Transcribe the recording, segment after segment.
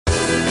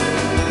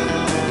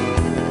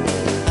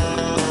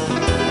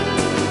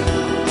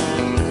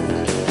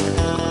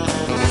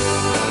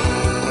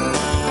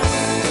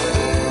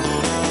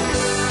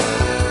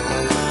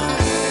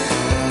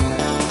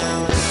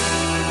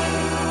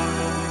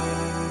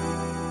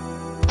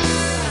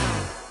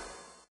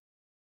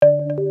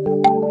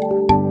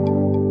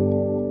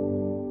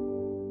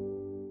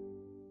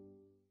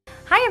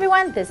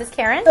everyone, this is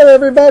Karen. Hello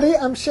everybody,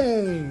 I'm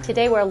Shane.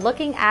 Today we're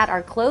looking at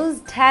our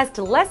closed test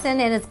lesson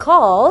and it's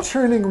called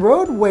Turning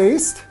Road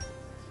Waste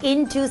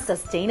into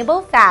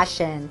Sustainable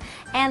Fashion.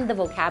 And the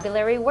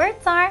vocabulary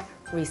words are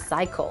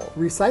recycle.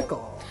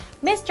 Recycle.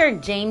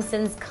 Mr.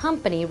 Jameson's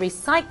company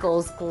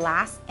recycles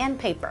glass and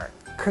paper.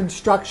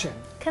 Construction.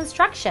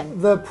 Construction.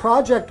 The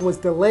project was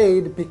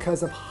delayed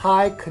because of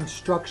high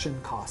construction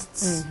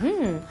costs.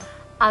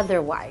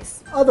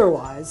 Otherwise.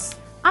 Otherwise.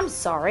 I'm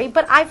sorry,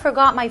 but I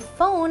forgot my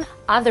phone.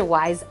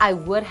 Otherwise, I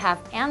would have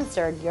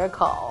answered your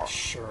call.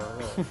 Sure.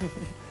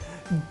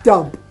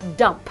 Dump.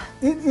 Dump.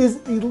 It is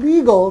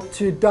illegal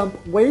to dump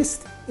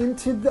waste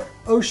into the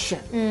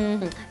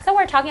ocean. So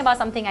we're talking about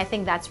something I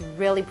think that's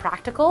really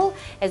practical,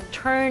 is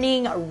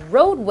turning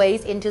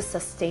roadways into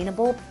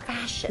sustainable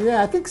fashion.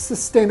 Yeah, I think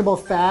sustainable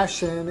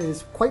fashion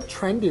is quite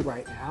trendy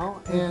right now,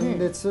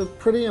 and it's a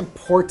pretty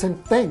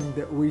important thing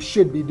that we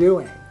should be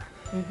doing.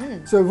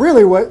 So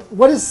really,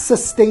 what is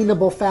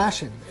sustainable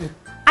fashion?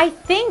 I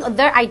think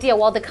their idea,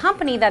 well, the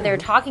company that they're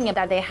talking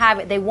about,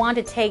 they want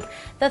to take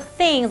the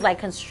things like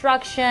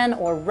construction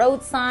or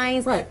road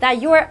signs that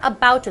you're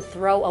about to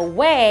throw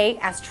away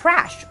as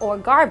trash or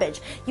garbage.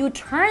 You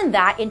turn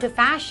that into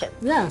fashion.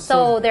 Yeah.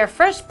 So their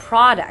first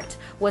product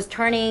was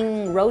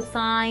turning road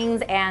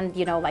signs and,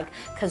 you know, like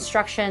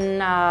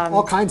construction.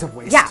 All kinds of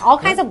waste. Yeah, all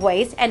kinds of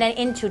waste, and then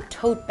into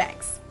tote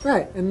bags.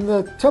 Right, and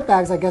the tote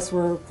bags, I guess,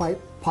 were quite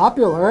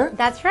popular.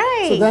 That's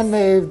right. So then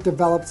they've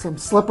developed some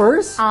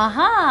slippers.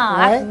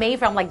 That's made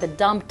from like the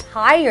dump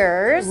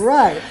tires.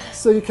 Right.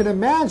 So you can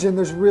imagine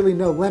there's really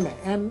no limit.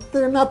 And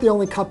they're not the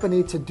only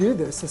company to do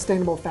this.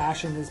 Sustainable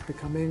fashion is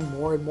becoming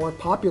more and more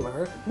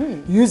popular,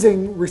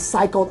 using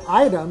recycled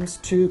items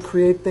to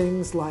create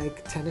things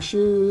like tennis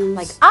shoes.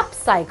 Like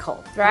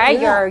upcycle,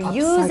 right? Yeah, you're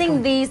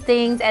using these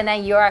things and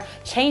then you're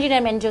changing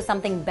them into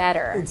something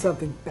better. Into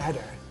something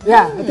better.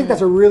 Yeah, I think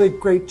that's a really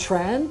great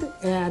trend,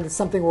 and it's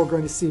something we're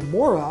going to see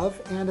more of,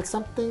 and it's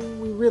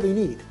something we really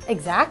need.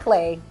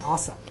 Exactly.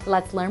 Awesome.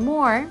 Let's learn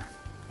more.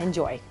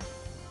 Enjoy.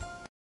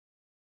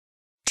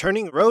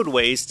 Turning road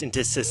waste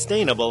into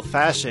sustainable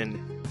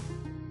fashion.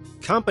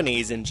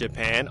 Companies in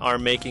Japan are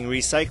making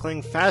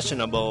recycling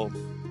fashionable.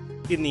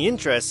 In the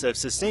interests of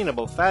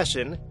sustainable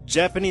fashion,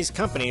 Japanese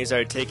companies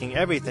are taking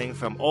everything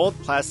from old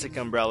plastic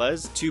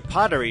umbrellas to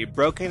pottery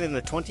broken in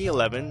the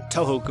 2011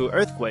 Tohoku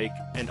earthquake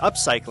and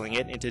upcycling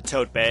it into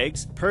tote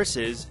bags,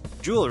 purses,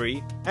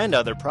 jewelry, and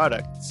other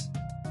products.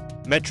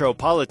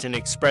 Metropolitan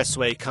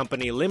Expressway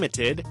Company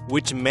Limited,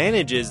 which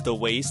manages the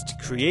waste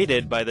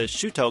created by the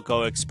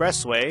Shutoko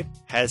Expressway,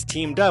 has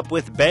teamed up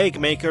with bag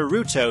maker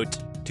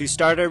Rutote to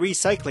start a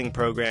recycling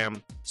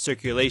program,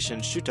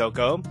 Circulation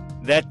Shutoko,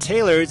 that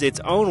tailors its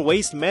own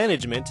waste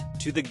management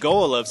to the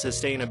goal of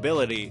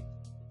sustainability.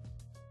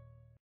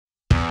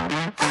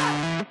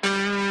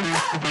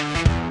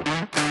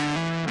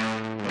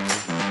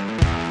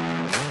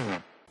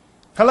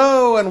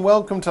 Hello and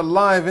welcome to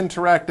Live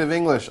Interactive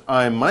English.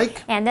 I'm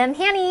Mike. And I'm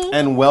Penny.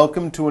 And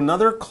welcome to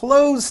another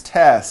closed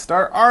test.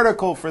 Our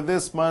article for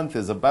this month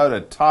is about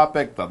a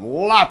topic that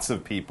lots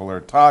of people are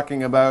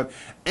talking about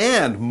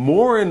and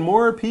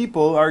more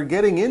people are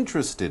getting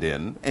interested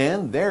in,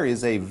 and there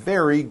is a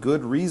very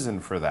good reason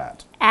for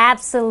that.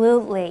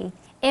 Absolutely.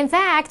 In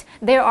fact,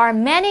 there are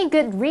many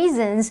good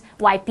reasons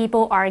why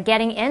people are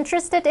getting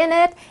interested in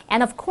it,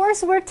 and of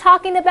course we're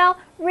talking about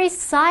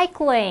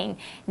recycling.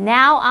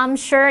 Now I'm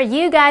sure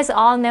you guys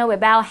all know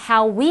about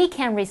how we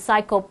can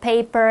recycle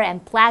paper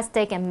and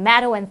plastic and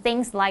metal and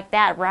things like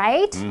that,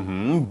 right?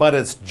 But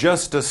it's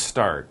just a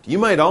start. You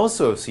might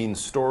also have seen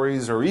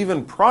stories or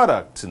even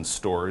products in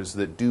stores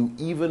that do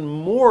even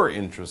more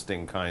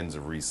interesting kinds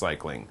of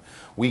recycling.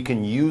 We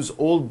can use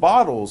old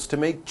bottles to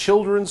make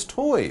children's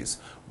toys,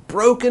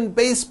 broken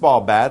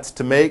baseball bats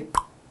to make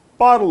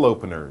bottle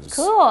openers.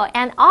 Cool.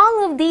 And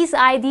all of these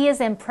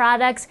ideas and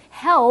products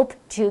help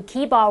to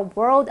keep our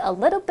world a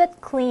little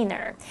bit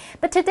cleaner.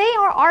 But today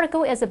our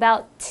article is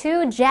about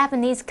two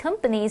Japanese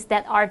companies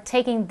that are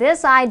taking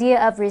this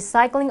idea of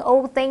recycling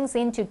old things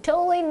into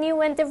totally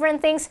new and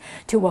different things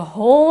to a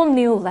whole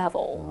new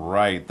level.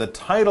 Right. The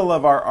title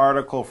of our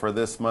article for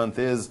this month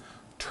is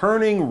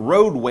Turning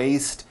Road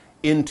Waste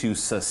into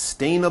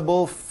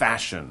Sustainable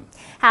Fashion.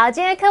 好，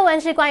今天的课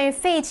文是关于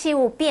废弃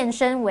物变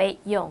身为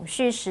永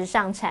续时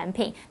尚产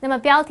品。那么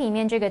标题里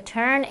面这个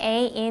turn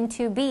A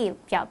into B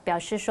表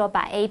示说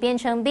把 A 变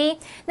成 B。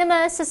那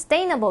么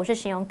sustainable 是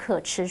形容可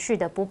持续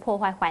的、不破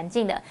坏环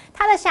境的，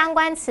它的相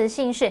关词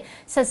性是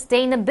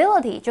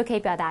sustainability， 就可以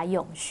表达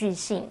永续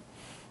性。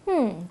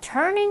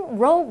Turning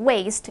road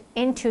waste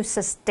into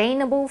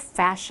sustainable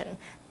fashion.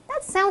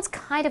 That sounds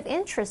kind of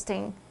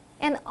interesting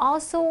and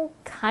also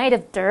kind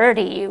of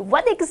dirty.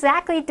 What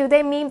exactly do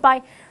they mean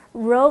by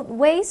road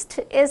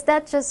waste? Is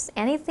that just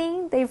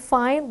anything they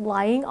find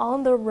lying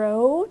on the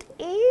road?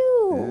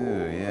 Ew.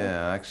 Ooh,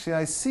 yeah, actually,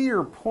 I see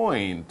your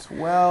point.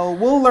 Well,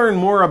 we'll learn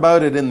more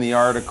about it in the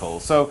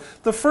article. So,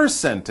 the first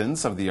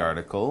sentence of the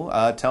article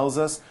tells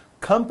us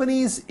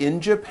companies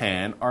in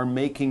Japan are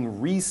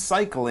making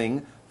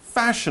recycling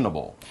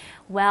fashionable.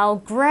 Well,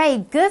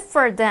 great, good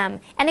for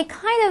them. And it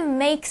kind of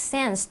makes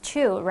sense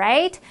too,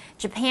 right?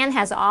 Japan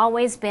has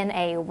always been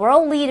a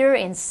world leader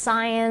in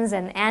science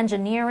and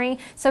engineering,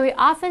 so we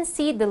often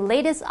see the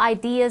latest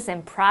ideas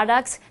and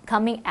products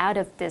coming out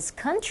of this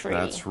country.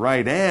 That's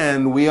right,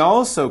 and we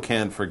also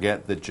can't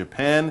forget that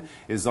Japan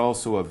is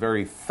also a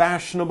very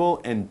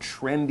fashionable and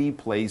trendy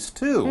place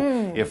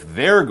too. If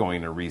they're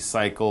going to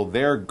recycle,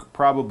 they're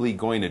probably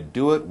going to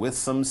do it with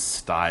some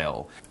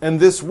style. And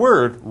this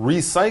word,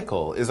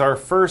 recycle, is our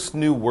first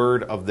new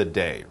word of the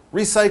day.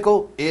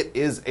 Recycle, it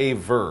is a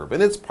verb,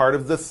 and it's part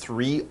of the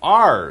 3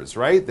 R's,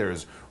 right?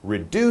 There's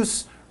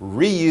reduce,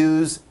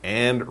 reuse,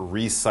 and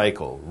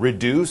recycle.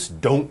 Reduce,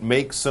 don't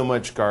make so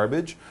much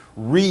garbage.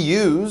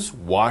 Reuse,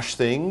 wash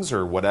things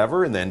or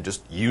whatever, and then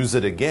just use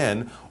it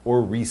again.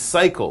 Or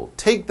recycle,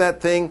 take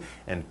that thing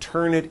and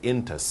turn it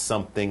into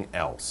something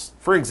else.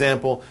 For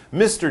example,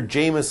 Mr.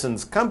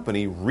 Jameson's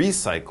company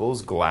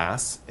recycles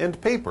glass and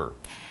paper.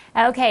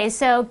 Okay,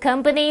 so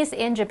companies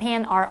in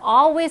Japan are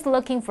always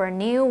looking for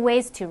new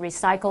ways to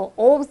recycle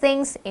old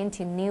things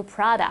into new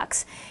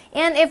products.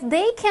 And if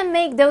they can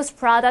make those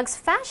products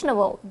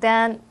fashionable,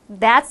 then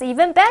that's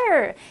even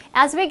better.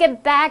 As we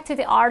get back to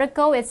the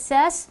article, it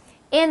says,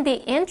 in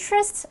the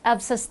interests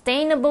of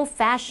sustainable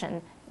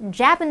fashion,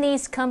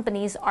 Japanese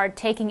companies are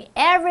taking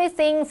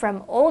everything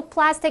from old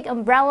plastic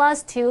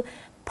umbrellas to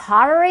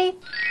pottery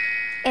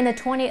in the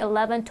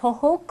 2011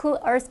 Tohoku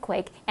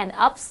earthquake and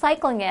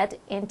upcycling it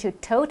into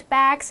tote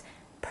bags,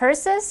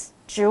 purses,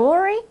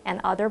 jewelry, and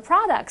other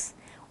products.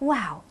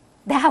 Wow,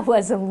 that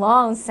was a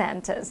long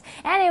sentence.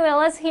 Anyway,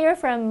 let's hear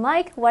from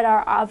Mike what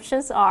our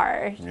options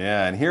are.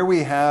 Yeah, and here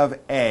we have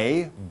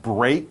A,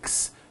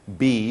 breaks,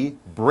 B,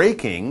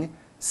 breaking,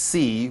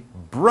 C,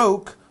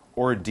 broke,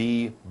 or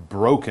D,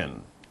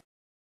 broken.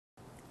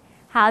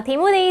 好，题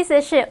目的意思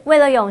是为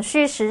了永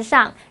续时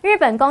尚，日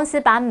本公司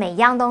把每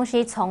样东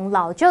西从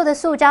老旧的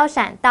塑胶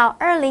伞到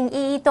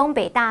2011东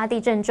北大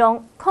地震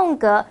中空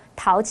格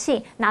陶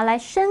器拿来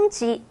升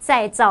级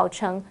再造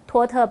成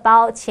托特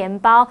包、钱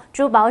包、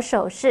珠宝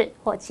首饰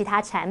或其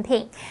他产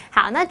品。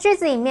好，那句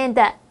子里面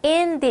的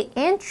in the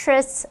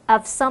interests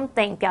of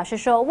something 表示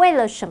说为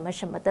了什么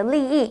什么的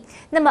利益。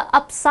那么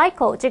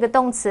upcycle 这个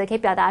动词可以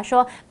表达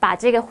说把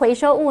这个回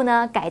收物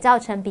呢改造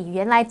成比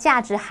原来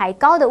价值还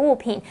高的物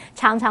品，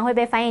常常会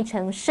被翻译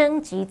成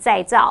升级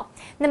再造。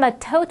那么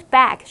tote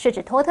bag 是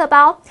指托特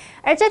包，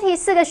而这题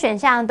4个选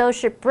项都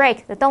是 break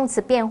的动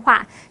词变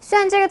化。虽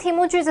然这个题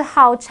目句子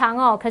好长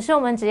哦，可是我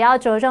们只要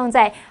着重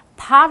在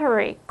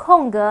pottery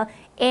空格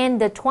in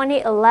the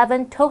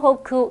 2011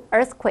 Tohoku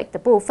earthquake 的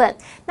部分，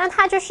那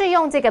它就是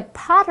用这个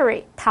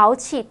pottery 陶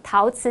器、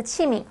陶瓷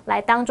器皿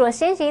来当做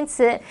先行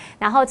词，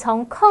然后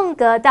从空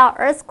格到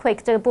earthquake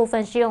这个部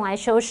分是用来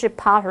修饰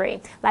pottery，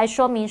 来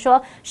说明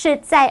说是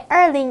在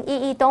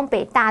2011东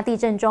北大地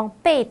震中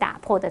被打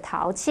破的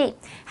陶器。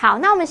好，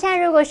那我们现在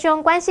如果是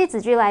用关系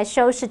子句来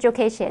修饰，就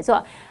可以写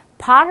作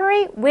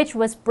Pottery which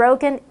was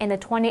broken in the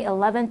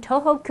 2011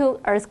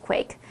 Tohoku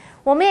earthquake。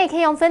我们也可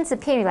以用分词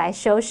片语来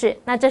修饰，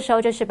那这时候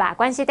就是把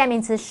关系代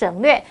名词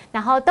省略，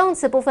然后动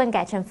词部分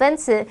改成分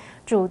词，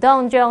主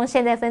动就用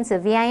现在分词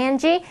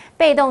VING，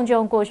 被动就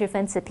用过去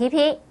分词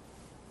PP。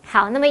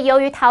好，那么由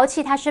于陶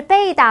器它是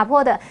被打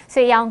破的，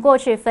所以要用过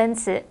去分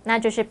词，那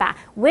就是把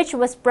which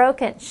was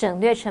broken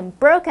省略成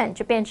broken，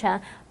 就变成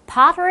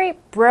Pottery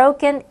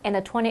broken in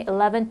the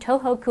 2011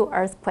 Tohoku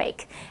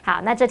earthquake.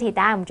 好，那这题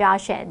答案我们就要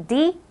选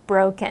D,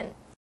 broken.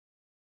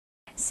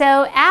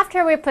 So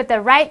after we put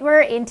the right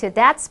word into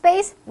that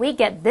space, we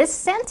get this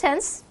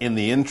sentence. In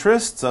the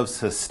interests of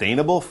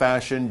sustainable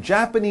fashion,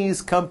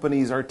 Japanese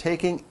companies are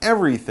taking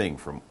everything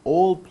from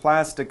old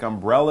plastic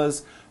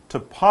umbrellas to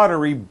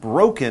pottery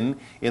broken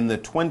in the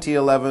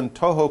 2011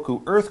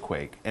 Tohoku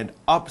earthquake and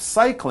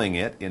upcycling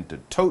it into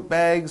tote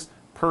bags,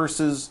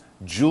 purses,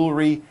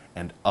 jewelry,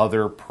 and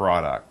other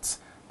products.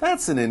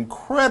 That's an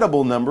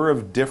incredible number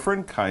of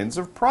different kinds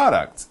of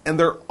products, and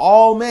they're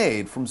all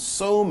made from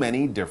so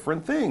many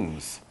different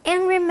things.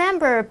 And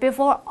remember,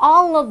 before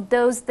all of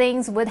those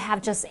things would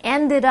have just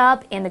ended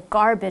up in the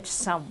garbage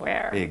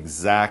somewhere.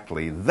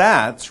 Exactly.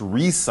 That's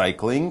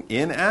recycling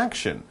in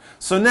action.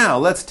 So now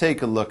let's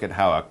take a look at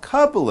how a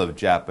couple of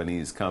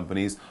Japanese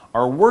companies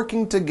are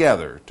working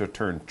together to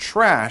turn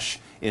trash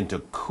into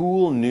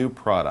cool new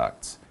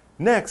products.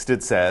 Next,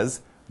 it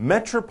says,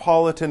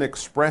 Metropolitan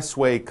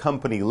Expressway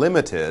Company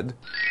Limited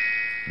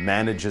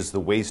manages the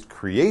waste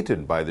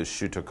created by the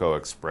Shutoko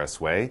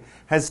Expressway,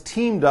 has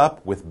teamed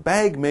up with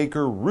bag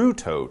maker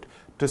Rutote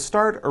to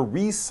start a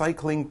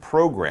recycling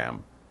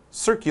program,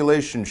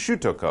 Circulation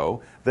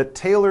Shutoko, that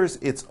tailors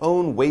its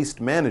own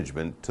waste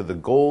management to the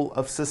goal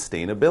of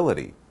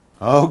sustainability.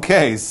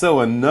 Okay, so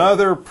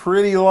another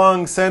pretty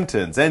long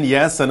sentence, and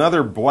yes,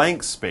 another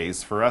blank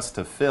space for us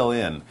to fill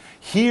in.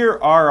 Here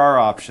are our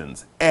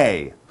options.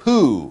 A,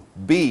 who,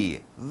 B,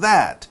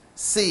 that,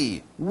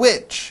 C,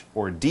 which,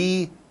 or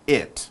D,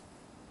 it.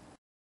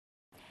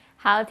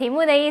 好，题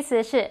目的意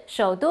思是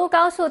首都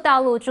高速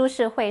道路株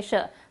式会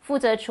社负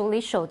责处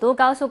理首都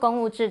高速公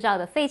路制造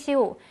的废弃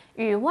物，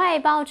与外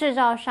包制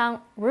造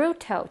商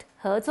Rutote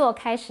合作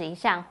开始一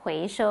项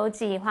回收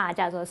计划，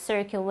叫做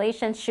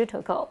Circulation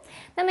Shutoko。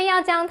那么要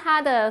将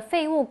它的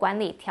废物管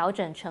理调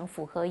整成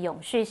符合永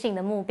续性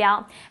的目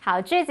标。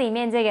好，句子里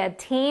面这个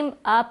team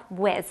up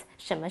with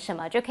什么什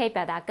么就可以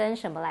表达跟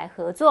什么来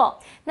合作。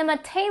那么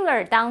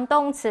tailor 当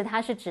动词，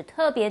它是指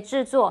特别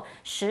制作，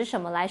使什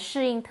么来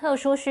适应特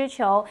殊需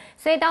求。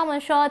所以当我们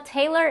说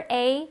tailor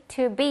A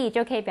to B，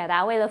 就可以表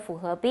达为了符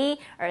合 B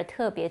而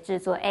特别制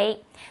作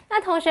A。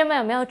那同学们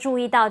有没有注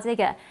意到这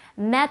个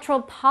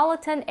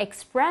Metropolitan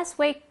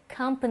Expressway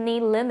Company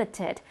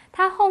Limited，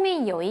 它后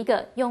面有一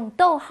个用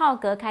逗号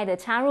隔开的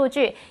插入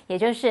句，也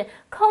就是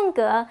空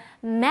格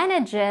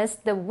manages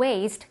the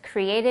waste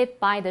created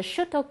by the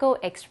Shutoko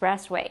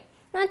Expressway。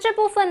那这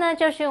部分呢，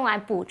就是用来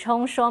补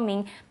充说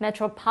明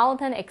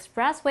Metropolitan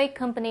Expressway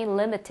Company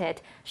Limited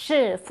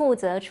是负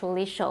责处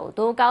理首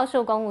都高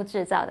速公路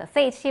制造的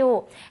废弃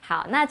物。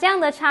好，那这样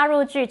的插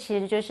入句其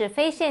实就是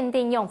非限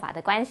定用法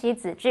的关系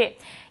子句，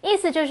意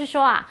思就是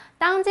说啊，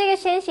当这个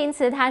先行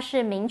词它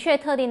是明确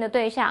特定的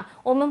对象，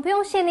我们不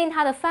用限定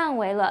它的范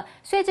围了，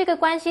所以这个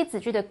关系子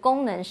句的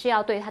功能是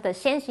要对它的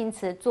先行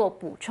词做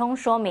补充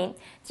说明。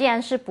既然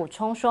是补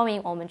充说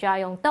明，我们就要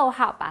用逗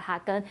号把它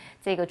跟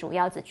这个主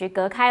要子句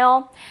隔开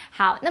哦。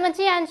好，那么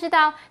既然知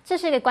道这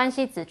是个关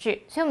系子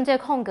句，所以我们这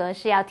个空格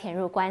是要填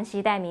入关系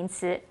代名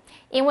词。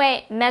因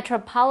为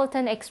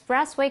Metropolitan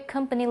Expressway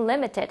Company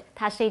Limited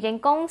它是一间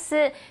公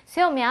司，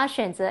所以我们要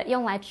选择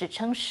用来指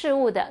称事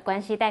物的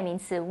关系代名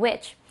词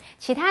which。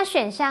其他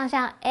选项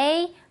像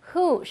A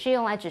who 是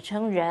用来指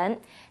称人，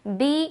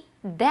 B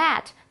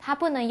that 它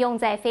不能用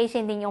在非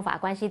限定用法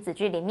关系子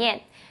句里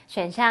面，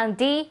选项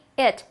D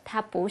it 它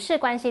不是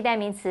关系代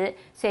名词，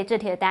所以这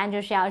题的答案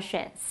就是要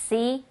选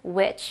C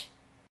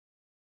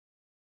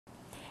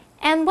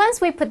which。And once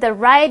we put the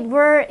right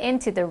word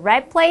into the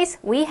right place,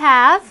 we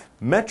have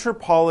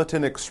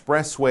Metropolitan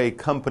Expressway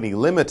Company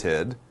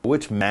Limited,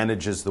 which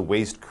manages the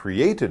waste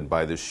created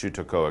by the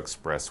Shutoko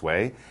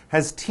Expressway,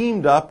 has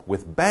teamed up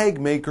with bag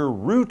maker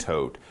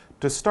Rutote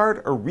to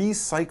start a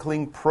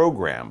recycling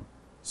program,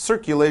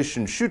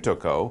 Circulation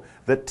Shutoko,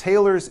 that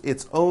tailors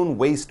its own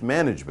waste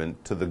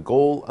management to the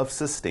goal of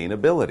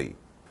sustainability.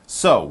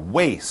 So,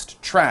 waste,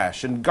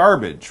 trash, and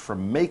garbage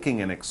from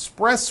making an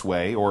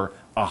expressway or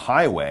a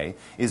highway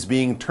is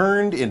being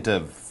turned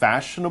into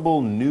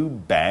fashionable new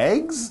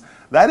bags?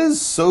 That is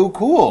so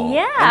cool.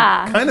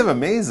 Yeah. And kind of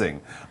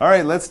amazing. All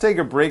right, let's take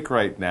a break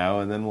right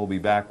now, and then we'll be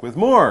back with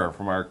more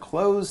from our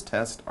closed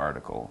test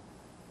article.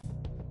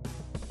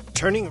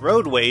 Turning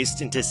road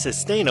waste into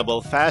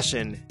sustainable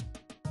fashion.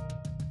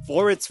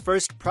 For its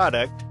first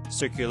product,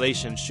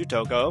 Circulation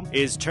Shutoko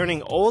is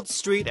turning old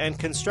street and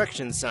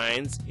construction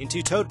signs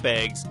into tote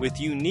bags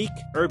with unique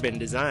urban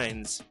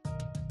designs.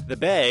 The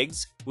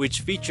bags,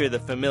 which feature the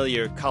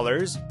familiar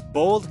colors,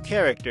 bold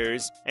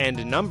characters,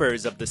 and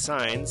numbers of the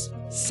signs,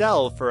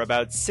 sell for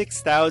about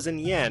 6,000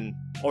 yen,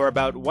 or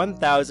about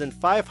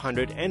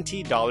 1,500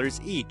 NT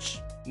dollars each.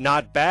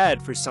 Not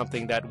bad for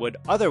something that would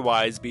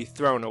otherwise be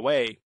thrown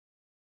away.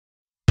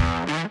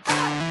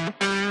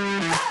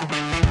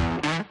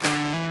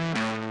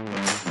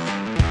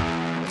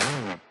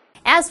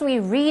 As we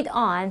read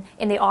on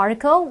in the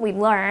article, we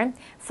learn,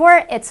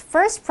 for its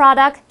first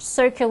product,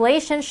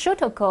 Circulation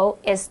Shutoko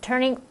is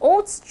turning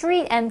old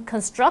street and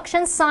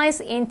construction signs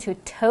into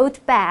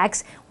tote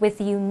bags with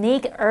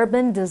unique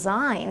urban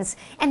designs.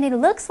 And it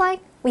looks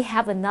like we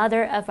have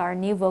another of our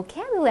new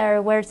vocabulary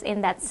words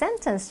in that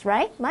sentence,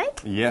 right,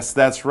 Mike? Yes,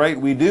 that's right,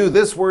 we do.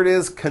 This word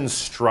is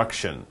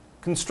construction.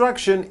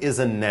 Construction is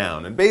a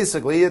noun, and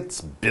basically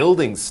it's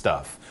building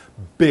stuff,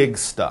 big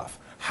stuff,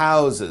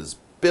 houses,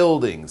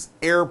 buildings,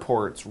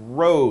 airports,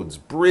 roads,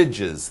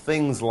 bridges,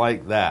 things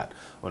like that.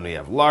 When we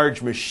have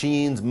large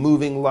machines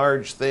moving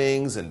large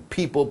things and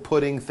people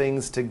putting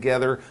things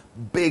together,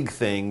 big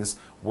things,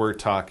 we're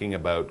talking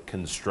about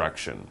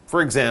construction.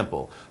 For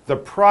example, the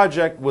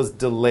project was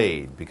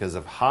delayed because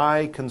of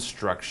high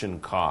construction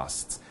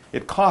costs.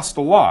 It cost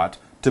a lot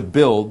to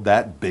build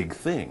that big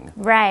thing.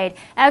 Right.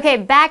 Okay,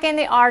 back in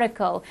the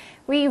article,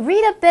 we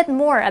read a bit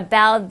more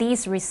about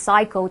these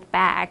recycled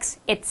bags.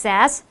 It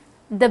says,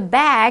 the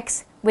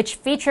bags, which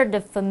featured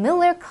the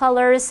familiar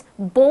colors,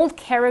 bold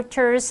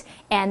characters,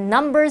 and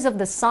numbers of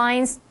the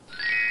signs,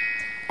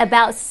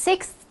 about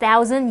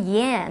 6,000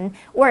 yen,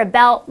 or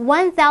about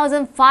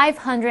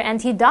 1,500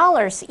 NT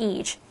dollars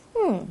each.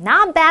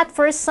 Not bad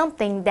for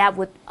something that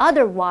would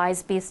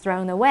otherwise be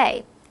thrown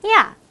away.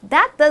 Yeah,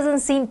 that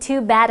doesn't seem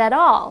too bad at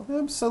all.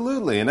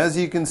 Absolutely. And as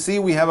you can see,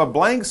 we have a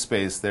blank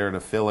space there to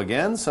fill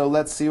again. So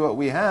let's see what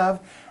we have.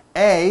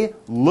 A,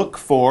 look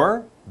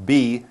for.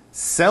 B,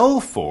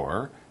 sell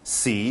for.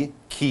 C,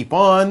 keep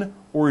on.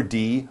 Or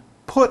D,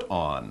 put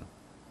on.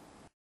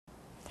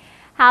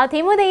 好，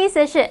题目的意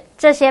思是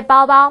这些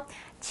包包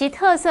其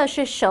特色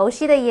是熟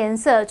悉的颜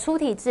色、粗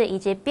体字以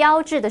及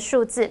标志的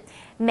数字。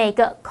每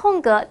个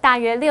空格大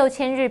约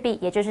6000日币，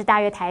也就是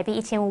大约台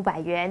币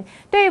1500元。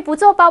对于不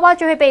做包包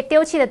就会被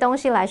丢弃的东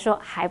西来说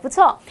还不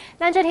错。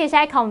那这题是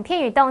来考我们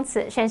片语动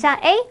词，选项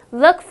A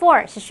look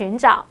for 是寻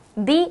找。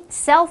B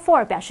sell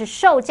for 表示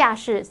售价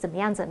是怎么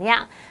样怎么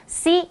样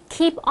 ，C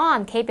keep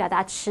on 可以表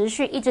达持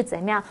续一直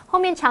怎么样，后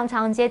面常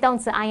常接动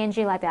词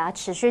ing 来表达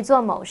持续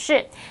做某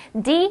事。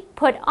D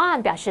put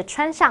on 表示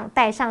穿上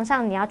戴上，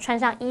像你要穿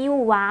上衣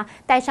物啊，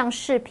戴上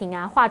饰品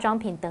啊，化妆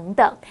品等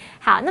等。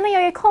好，那么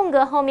由于空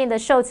格后面的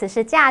受词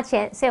是价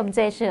钱，所以我们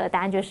最适合的答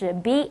案就是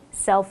B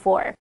sell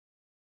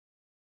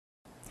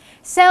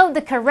for。So the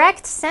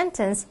correct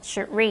sentence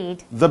should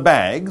read, The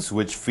bags,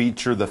 which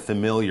feature the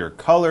familiar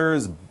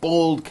colors,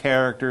 bold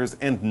characters,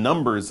 and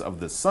numbers of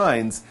the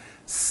signs,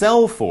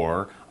 sell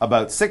for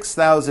about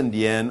 6,000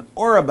 yen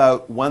or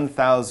about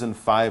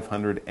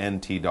 1,500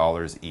 NT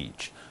dollars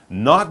each.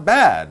 Not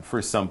bad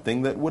for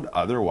something that would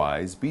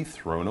otherwise be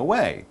thrown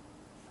away.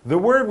 The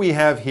word we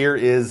have here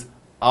is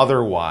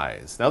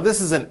otherwise. Now,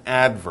 this is an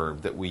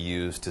adverb that we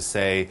use to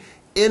say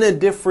in a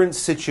different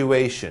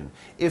situation,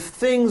 if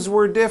things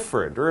were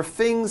different, or if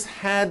things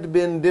had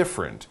been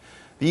different.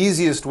 The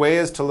easiest way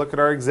is to look at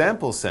our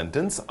example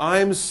sentence,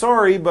 I'm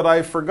sorry, but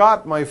I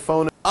forgot my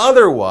phone.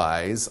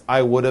 Otherwise,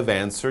 I would have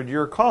answered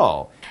your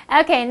call.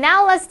 Okay,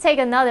 now let's take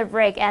another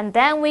break and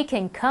then we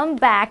can come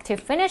back to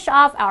finish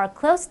off our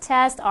close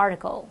test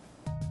article.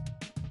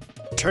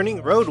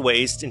 Turning road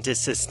waste into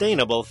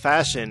sustainable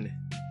fashion.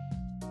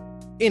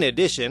 In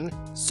addition,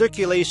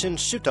 Circulation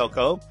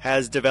Shutoko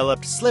has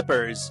developed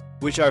slippers,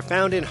 which are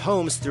found in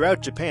homes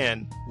throughout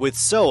Japan, with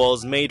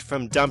soles made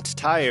from dumped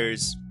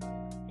tires.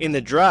 In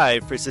the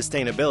drive for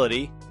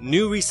sustainability,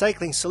 new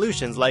recycling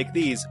solutions like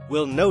these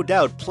will no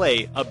doubt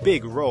play a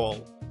big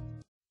role.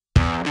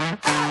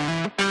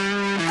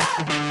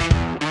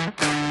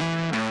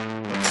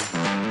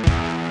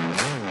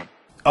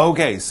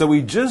 Okay, so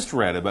we just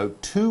read about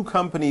two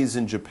companies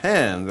in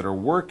Japan that are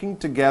working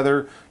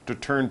together to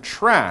turn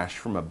trash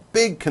from a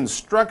big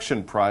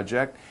construction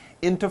project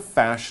into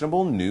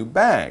fashionable new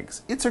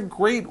bags. It's a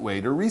great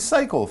way to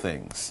recycle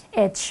things.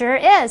 It sure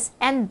is.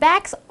 And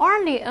bags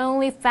aren't the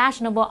only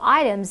fashionable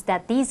items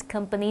that these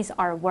companies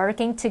are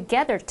working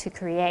together to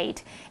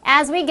create.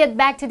 As we get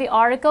back to the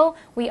article,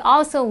 we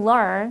also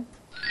learn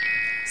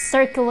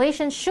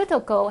Circulation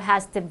Shutoko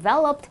has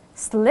developed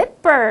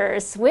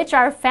slippers, which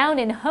are found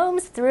in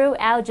homes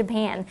throughout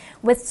Japan,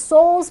 with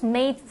soles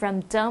made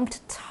from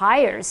dumped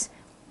tires.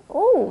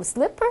 Oh,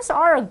 slippers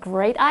are a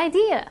great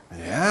idea.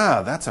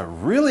 Yeah, that's a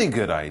really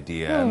good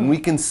idea. And we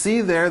can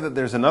see there that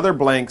there's another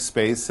blank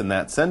space in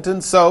that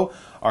sentence. So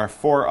our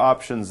four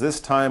options this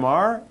time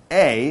are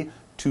A,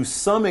 to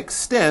some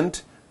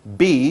extent,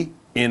 B,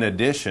 in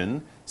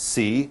addition,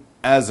 C,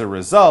 as a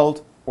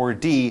result, or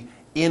D,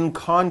 in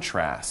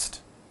contrast.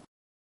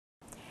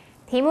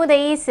 题目的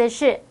意思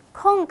是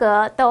空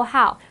格逗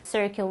号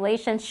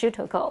Circulation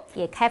Shutoko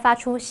也开发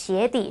出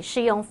鞋底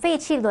是用废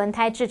弃轮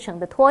胎制成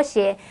的拖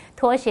鞋，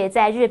拖鞋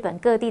在日本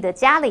各地的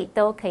家里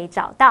都可以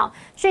找到。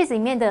句子里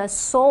面的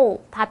sole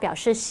它表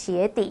示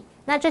鞋底。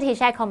那这题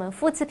是来考我们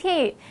副词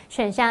片语，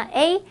选项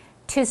A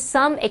to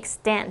some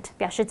extent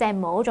表示在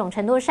某种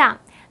程度上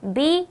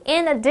 ，B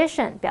in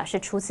addition 表示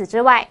除此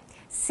之外。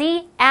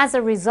C as a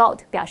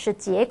result 表示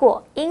结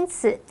果，因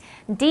此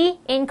D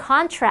in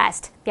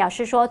contrast 表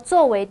示说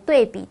作为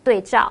对比对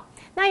照。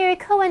那由于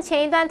课文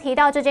前一段提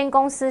到这间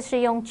公司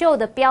是用旧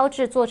的标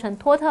志做成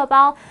托特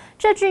包，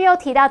这句又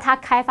提到它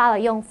开发了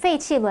用废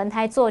弃轮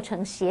胎做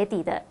成鞋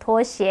底的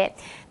拖鞋。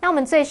那我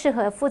们最适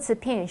合的副词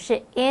片语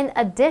是 in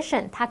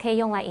addition， 它可以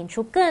用来引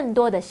出更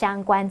多的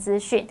相关资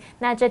讯。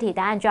那这题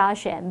答案就要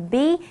选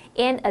B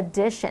in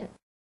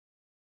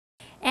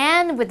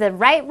addition。And with the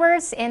right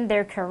words in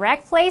their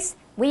correct place,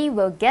 we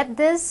will get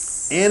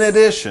this. In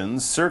addition,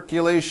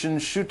 Circulation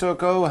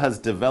Shutoko has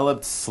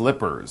developed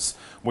slippers,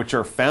 which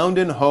are found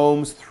in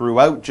homes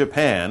throughout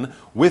Japan,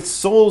 with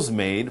soles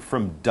made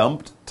from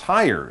dumped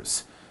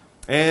tires.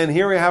 And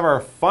here we have our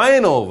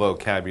final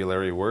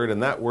vocabulary word,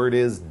 and that word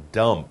is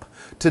dump.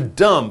 To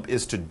dump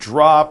is to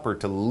drop or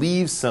to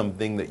leave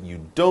something that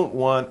you don't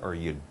want or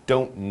you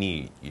don't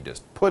need. You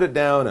just put it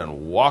down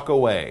and walk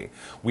away.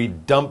 We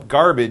dump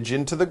garbage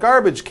into the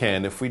garbage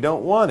can if we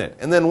don't want it.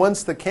 And then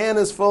once the can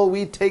is full,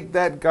 we take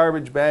that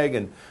garbage bag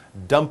and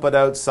dump it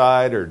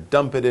outside or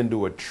dump it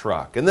into a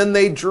truck. And then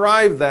they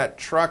drive that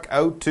truck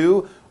out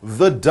to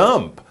the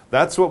dump.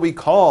 That's what we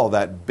call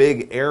that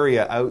big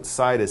area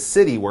outside a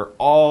city where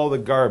all the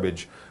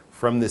garbage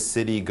from the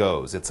city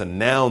goes. It's a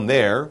noun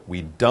there.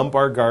 We dump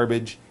our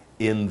garbage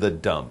in the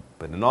dump.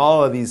 But in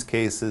all of these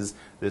cases,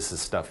 this is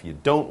stuff you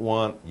don't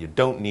want, you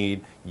don't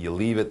need, you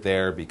leave it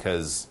there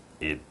because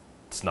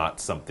it's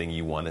not something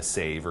you want to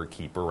save or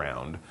keep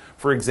around.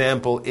 For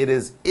example, it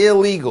is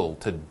illegal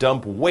to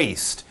dump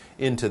waste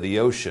into the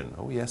ocean.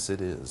 Oh, yes,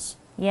 it is.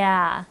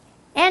 Yeah.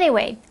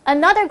 Anyway,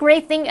 another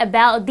great thing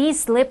about these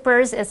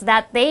slippers is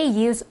that they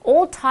use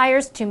old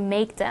tires to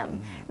make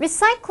them.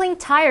 Recycling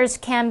tires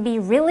can be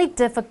really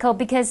difficult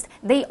because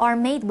they are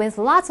made with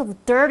lots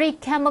of dirty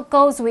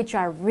chemicals which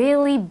are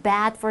really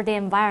bad for the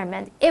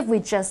environment if we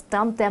just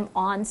dump them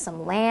on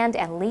some land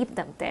and leave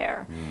them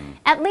there.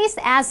 At least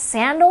as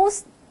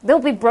sandals, they'll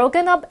be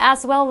broken up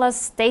as well as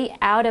stay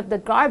out of the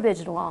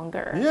garbage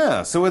longer.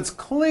 Yeah, so it's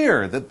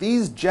clear that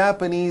these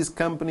Japanese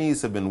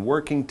companies have been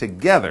working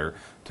together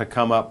to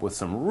come up with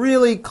some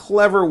really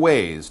clever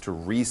ways to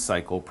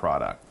recycle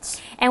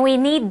products. And we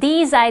need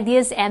these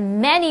ideas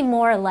and many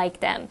more like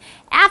them.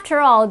 After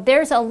all,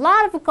 there's a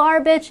lot of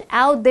garbage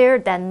out there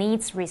that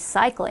needs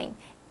recycling.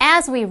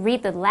 As we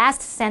read the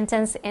last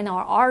sentence in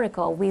our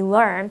article, we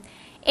learn,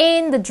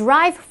 in the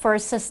drive for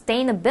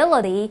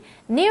sustainability,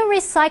 new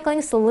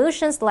recycling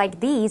solutions like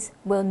these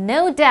will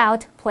no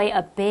doubt play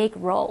a big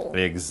role.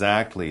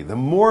 Exactly. The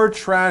more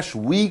trash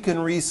we can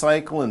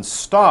recycle and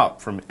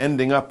stop from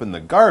ending up in the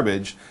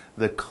garbage,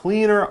 the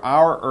cleaner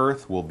our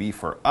Earth will be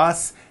for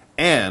us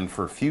and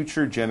for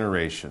future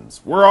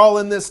generations. We're all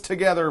in this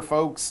together,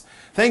 folks.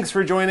 Thanks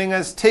for joining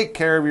us. Take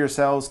care of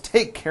yourselves.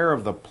 Take care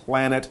of the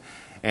planet.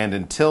 And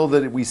until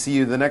we see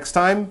you the next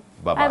time,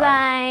 bye-bye.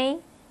 Bye-bye.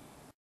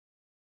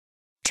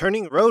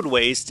 Turning road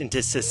waste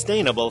into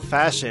sustainable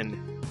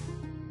fashion.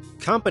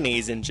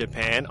 Companies in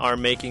Japan are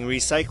making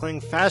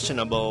recycling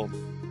fashionable.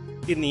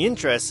 In the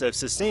interests of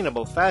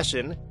sustainable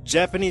fashion,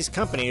 Japanese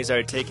companies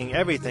are taking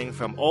everything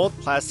from old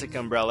plastic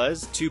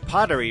umbrellas to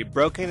pottery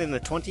broken in the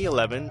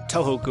 2011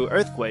 Tohoku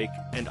earthquake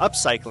and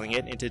upcycling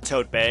it into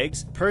tote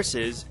bags,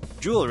 purses,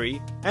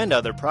 jewelry, and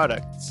other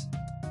products.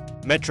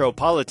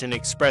 Metropolitan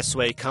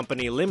Expressway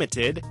Company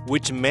Limited,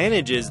 which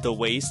manages the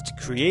waste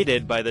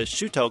created by the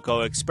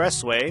Shutoko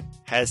Expressway,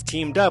 has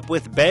teamed up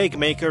with bag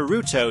maker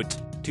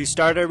Rutote to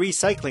start a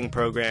recycling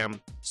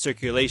program,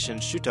 Circulation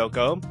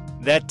Shutoko,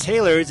 that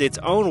tailors its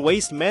own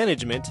waste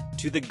management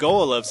to the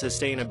goal of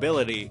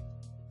sustainability.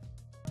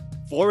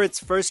 For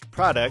its first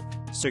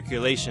product,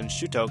 Circulation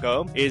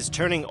Shutoko is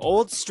turning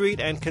old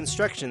street and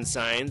construction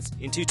signs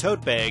into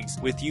tote bags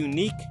with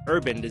unique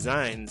urban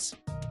designs.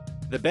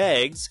 The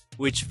bags,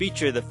 which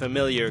feature the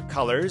familiar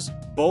colors,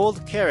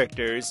 bold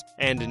characters,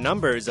 and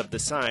numbers of the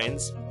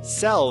signs,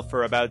 sell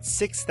for about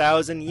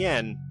 6,000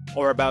 yen,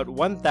 or about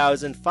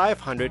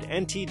 1,500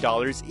 NT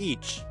dollars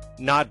each.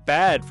 Not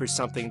bad for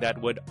something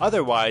that would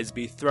otherwise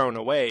be thrown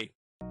away.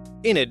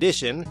 In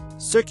addition,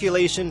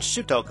 Circulation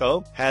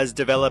Shutoko has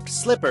developed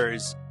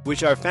slippers,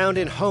 which are found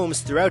in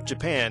homes throughout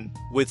Japan,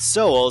 with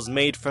soles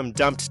made from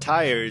dumped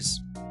tires.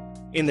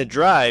 In the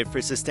drive for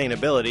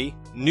sustainability,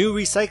 new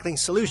recycling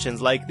solutions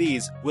like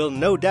these will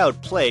no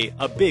doubt play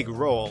a big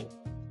role.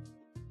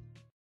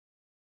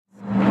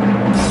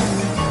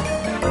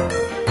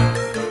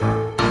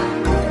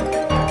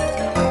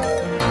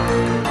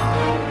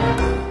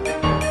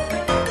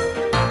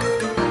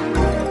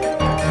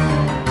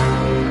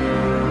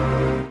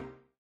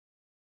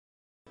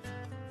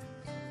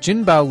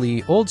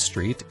 Jinbaoli Old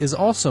Street is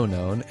also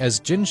known as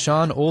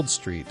Jinshan Old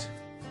Street.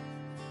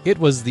 It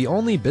was the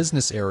only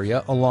business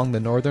area along the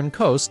northern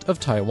coast of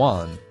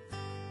Taiwan.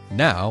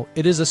 Now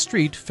it is a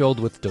street filled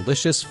with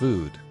delicious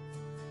food.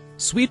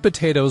 Sweet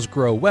potatoes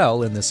grow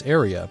well in this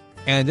area,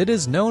 and it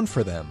is known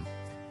for them.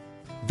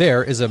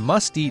 There is a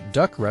must-eat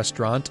duck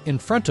restaurant in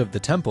front of the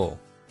temple.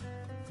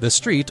 The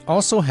street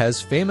also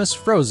has famous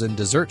frozen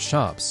dessert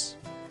shops.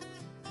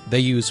 They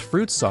use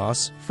fruit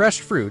sauce,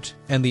 fresh fruit,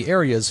 and the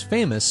area's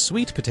famous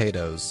sweet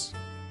potatoes.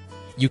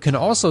 You can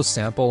also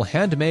sample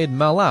handmade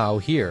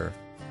malao here.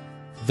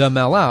 The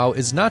malao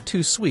is not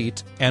too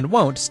sweet and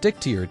won't stick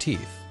to your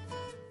teeth.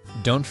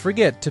 Don't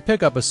forget to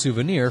pick up a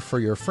souvenir for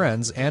your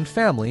friends and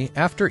family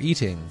after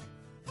eating.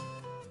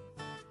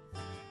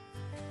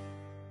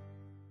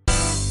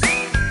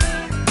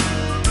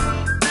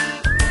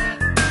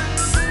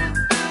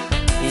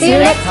 See you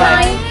next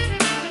time!